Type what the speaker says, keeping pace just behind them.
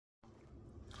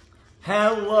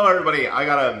Hello everybody, I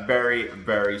got a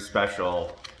very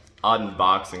special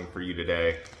unboxing for you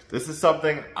today. This is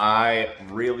something I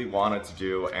really wanted to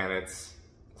do and it's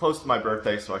close to my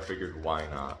birthday, so I figured why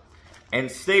not.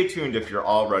 And stay tuned if you're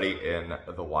already in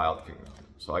the Wilde Kingdom.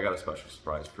 So I got a special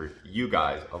surprise for you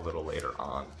guys a little later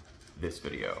on this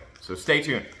video. So stay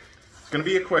tuned. It's gonna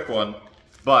be a quick one,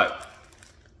 but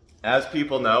as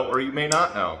people know, or you may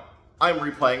not know, I'm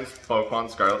replaying Pokemon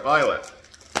Scarlet Violet.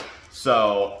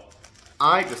 So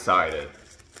I decided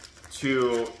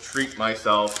to treat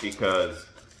myself because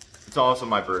it's also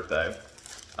my birthday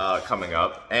coming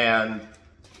up, and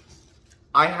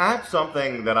I had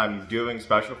something that I'm doing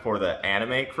special for the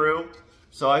anime crew,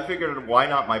 so I figured why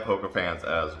not my Poke fans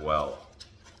as well.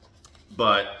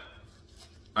 But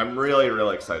I'm really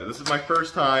excited. This is my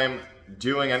first time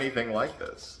doing anything like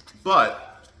this,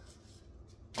 but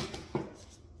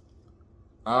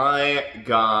I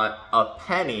got a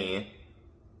penny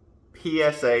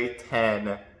PSA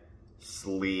 10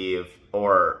 sleeve,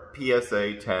 or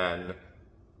PSA 10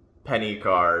 penny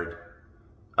card,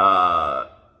 and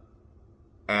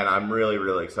I'm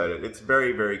really excited. It's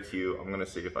very cute. I'm gonna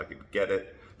see if I could get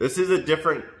it. This is a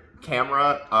different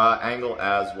camera angle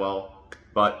as well,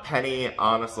 but Penny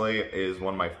honestly is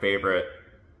one of my favorite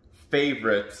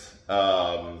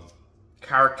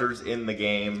characters in the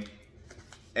game.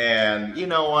 And you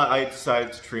know what? I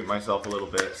decided to treat myself a little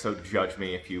bit, so judge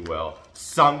me if you will.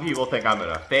 Some people think I'm in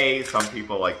a phase, some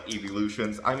people like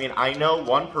evolutions. I mean, I know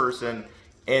one person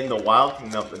in the Wilde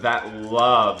Kingdom that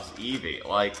loves Eevee,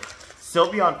 like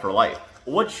Sylveon for life.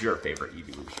 What's your favorite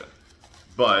evolution?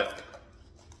 But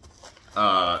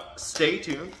stay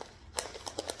tuned.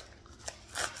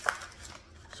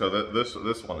 So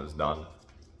this one is done.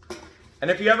 And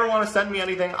if you ever want to send me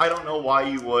anything, I don't know why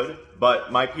you would,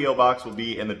 but my P.O. box will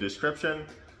be in the description.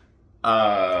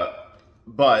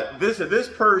 But this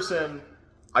person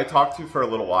I talked to for a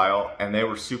little while, and they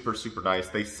were super nice.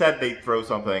 They said they'd throw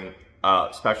something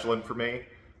special in for me,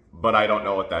 but I don't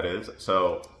know what that is.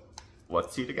 So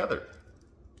let's see together.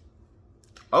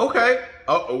 Okay.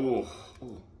 Oh.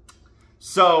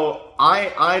 So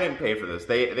I didn't pay for this.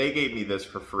 They gave me this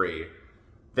for free.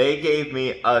 They gave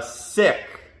me a sick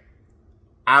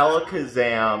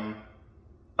Alakazam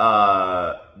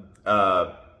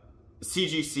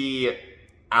CGC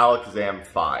Alakazam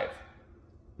 5.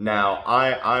 Now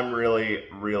I'm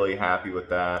really happy with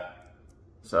that.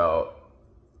 So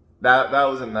that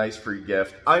was a nice free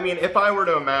gift. I mean, if I were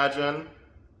to imagine,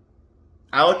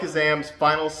 Alakazam's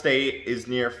final state is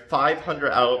near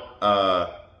 500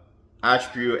 out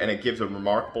attribute, and it gives a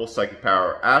remarkable psychic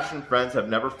power. Ash and friends have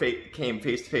never came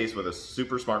face to face with a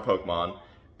super smart Pokemon,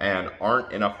 and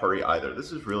aren't in a hurry either.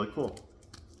 This is really cool.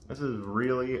 This is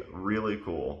really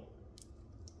cool.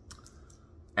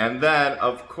 And then,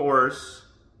 of course,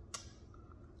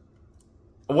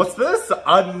 what's this?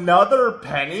 Another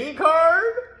penny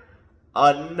card?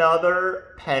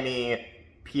 Another penny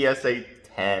PSA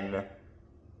 10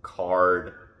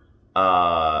 card.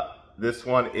 This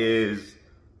one is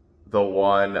the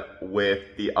one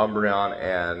with the Umbreon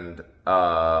and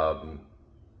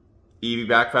Eevee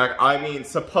backpack. I mean,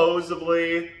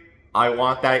 supposedly, I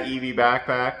want that Eevee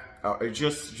backpack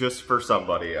just for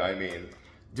somebody. I mean,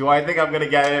 do I think I'm gonna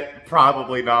get it?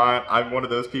 Probably not. I'm one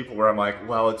of those people where I'm like,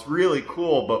 well, it's really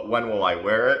cool, but when will I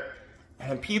wear it?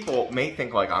 And people may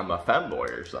think like I'm a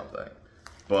femboy or something,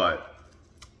 but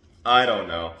I don't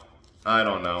know. I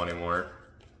don't know anymore.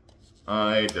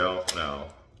 I don't know.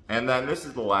 And then this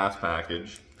is the last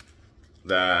package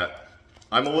that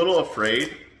I'm a little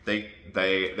afraid. They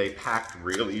packed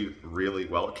really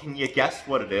well. Can you guess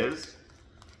what it is?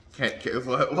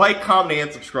 Like, comment,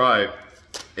 and subscribe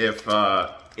if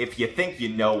you think you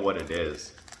know what it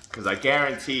is, because I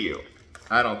guarantee you,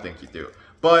 I don't think you do.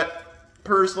 But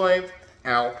personally,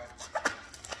 I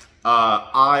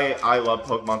love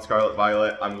Pokemon Scarlet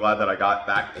Violet. I'm glad that I got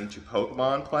back into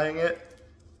Pokemon playing it.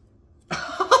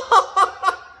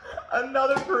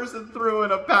 Another person threw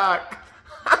in a pack.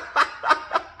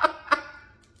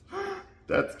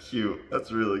 That's cute.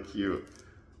 That's really cute.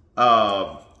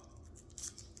 Oh,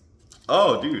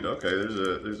 dude. Okay,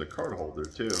 there's a card holder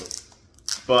too.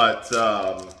 But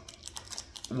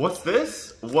what's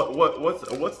this?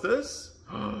 What's this?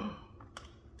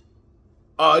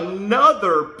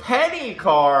 Another penny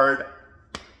card.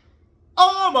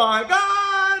 Oh my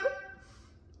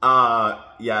god.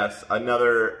 Yes,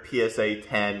 another PSA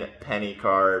 10 penny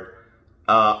card.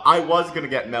 I was gonna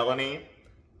get Melanie.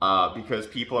 Because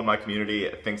people in my community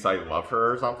thinks I love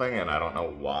her or something, and I don't know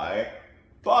why.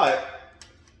 But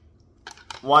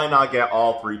why not get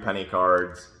all 3 penny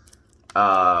cards?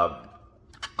 I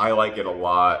like it a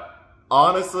lot.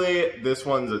 honestly, this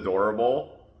one's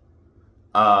adorable,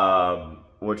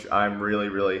 which I'm really,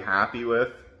 really happy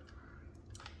with.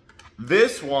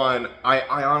 This one,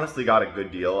 I honestly got a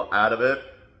good deal out of it,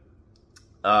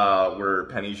 where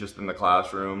Penny's just in the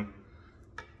classroom.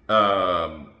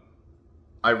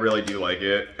 I really do like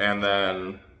it, and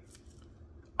then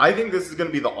I think this is going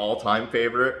to be the all-time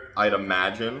favorite, I'd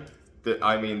imagine.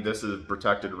 I mean, this is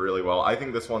protected really well. I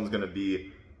think this one's going to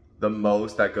be the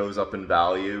most that goes up in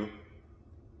value.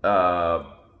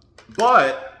 But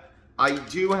I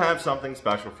do have something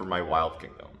special for my Wilde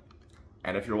Kingdom.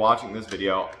 And if you're watching this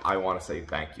video, I want to say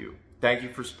thank you. Thank you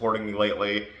for supporting me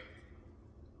lately.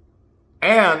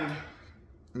 And,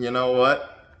 you know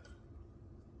what?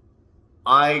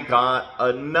 I got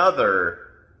another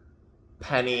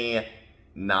Penny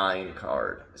 9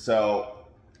 card. So,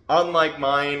 unlike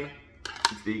mine,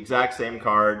 it's the exact same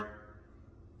card.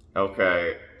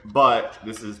 Okay, but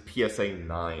this is PSA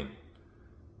 9.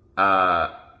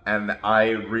 And I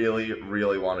really,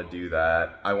 really want to do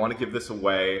that. I want to give this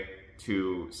away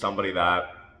to somebody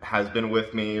that has been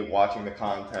with me watching the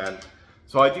content.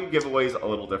 So I do giveaways a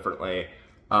little differently.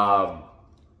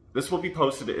 This will be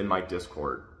posted in my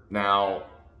Discord. Now,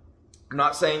 I'm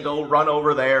not saying go run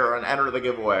over there and enter the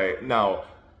giveaway. No.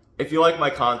 If you like my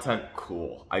content,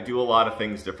 cool. I do a lot of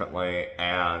things differently,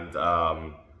 and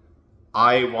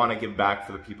I want to give back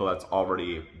for the people that's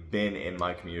already been in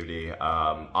my community.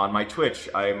 On my Twitch,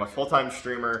 I am a full-time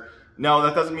streamer. No,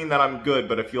 that doesn't mean that I'm good,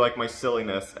 but if you like my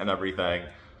silliness and everything,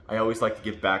 I always like to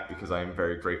give back because I am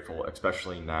very grateful,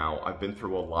 especially now. I've been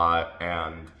through a lot,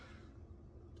 and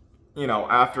you know,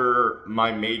 after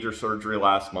my major surgery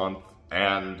last month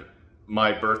and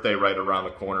my birthday right around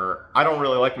the corner, I don't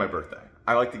really like my birthday.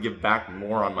 I like to give back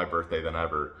more on my birthday than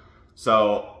ever.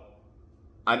 So,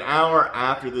 an hour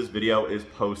after this video is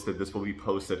posted, this will be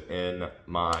posted in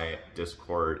my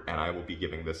Discord, and I will be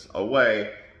giving this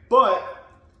away. But,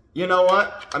 you know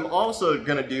what? I'm also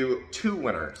gonna do 2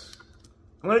 winners.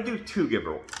 I'm gonna do 2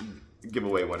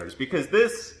 giveaway winners, because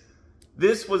this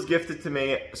was gifted to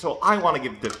me, so I want to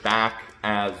give it back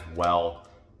as well,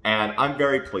 and I'm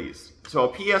very pleased. So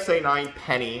a PSA 9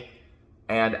 Penny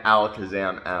and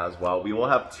Alakazam as well. We will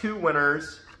have 2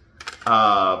 winners.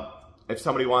 If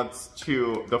somebody wants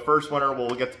to, the first winner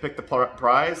will get to pick the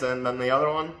prize, and then the other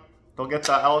one, they'll get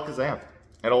the Alakazam.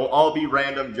 It'll all be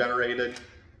random generated,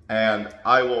 and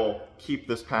I will keep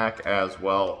this pack as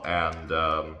well, and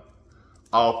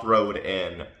I'll throw it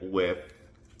in with,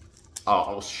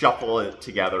 I'll shuffle it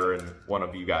together, and one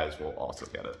of you guys will also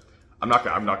get it. I'm not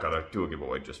gonna do a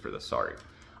giveaway just for this, sorry.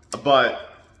 But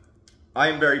I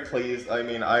am very pleased. I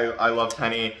mean, I love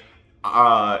Penny.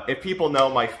 If people know,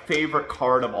 my favorite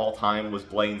card of all time was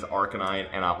Blaine's Arcanine,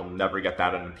 and I will never get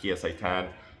that in a PSA 10.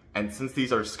 And since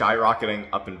these are skyrocketing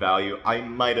up in value, I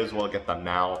might as well get them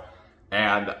now,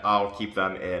 and I'll keep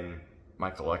them in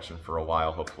my collection for a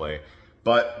while, hopefully.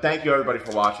 But thank you everybody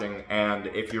for watching, and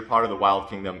if you're part of the Wilde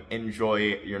Kingdom,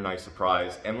 enjoy your nice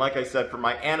surprise. And like I said, for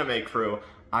my anime crew,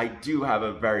 I do have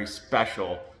a very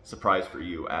special surprise for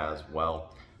you as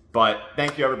well. But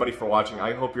thank you everybody for watching.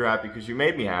 I hope you're happy because you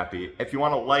made me happy. If you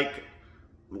want to like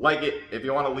it. If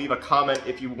you want to leave a comment,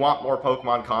 if you want more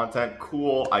Pokemon content,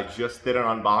 cool. I just did an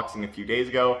unboxing a few days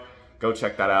ago. Go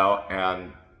check that out,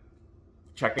 and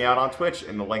check me out on Twitch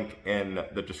in the link in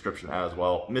the description as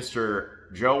well.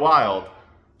 Mr. Joe Wilde,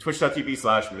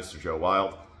 twitch.tv/Mr. Joe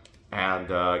Wilde. And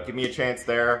give me a chance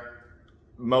there.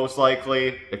 Most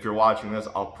likely, if you're watching this,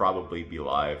 I'll probably be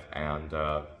live, and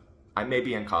I may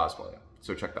be in cosplay,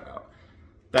 so check that out.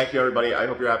 Thank you, everybody. I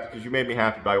hope you're happy because you made me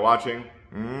happy by watching.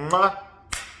 Mwah!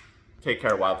 Take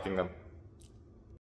care, Wilde Kingdom.